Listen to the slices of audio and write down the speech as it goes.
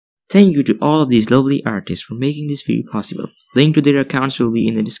Thank you to all of these lovely artists for making this video possible. Link to their accounts will be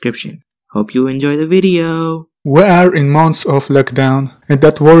in the description. Hope you enjoy the video. We are in months of lockdown, and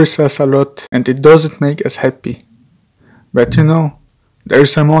that worries us a lot, and it doesn't make us happy. But you know, there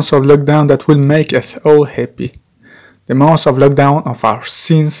is a month of lockdown that will make us all happy. The month of lockdown of our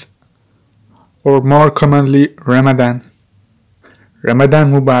sins, or more commonly Ramadan.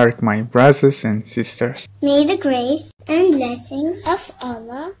 Ramadhan Mubrak, my brothers and sisters. May the grace and blessings of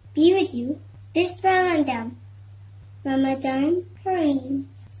Allah be with you this Ramadan. Ramadan Kareem.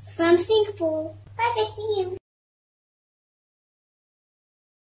 From Singapore. Bye, I see you.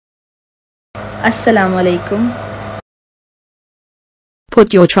 Assalamu alaikum.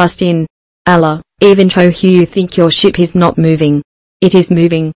 Put your trust in Allah, even though you think your ship is not moving. It is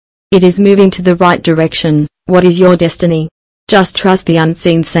moving. It is moving to the right direction. What is your destiny? Just trust the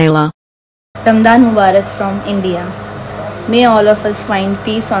unseen sailor. Ramadan Mubarak from India. May all of us find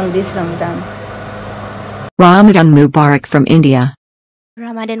peace on this Ramadan. Ramadan Mubrak from India.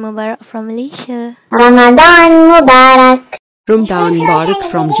 Ramadan Mubrak from Malaysia. Ramadan Mubarak. Ramadan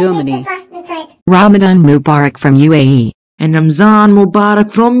Mubarak from Germany. Ramadan Mubarak from UAE. And Ramzan Mubarak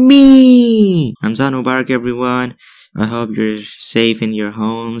from me! Ramzan Mubarak, everyone. I hope you're safe in your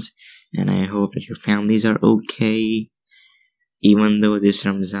homes, and I hope that your families are okay. Even though this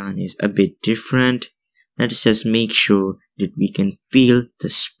Ramzan is a bit different, let's just make sure that we can feel the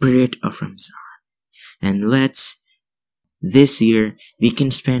spirit of Ramzan. And this year, we can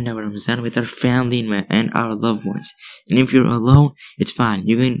spend our Ramzan with our family and our loved ones. And if you're alone, it's fine.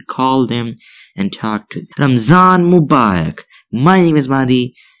 You can call them and talk to them. Ramzan Mubarak. My name is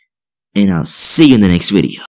Mahdi, and I'll see you in the next video.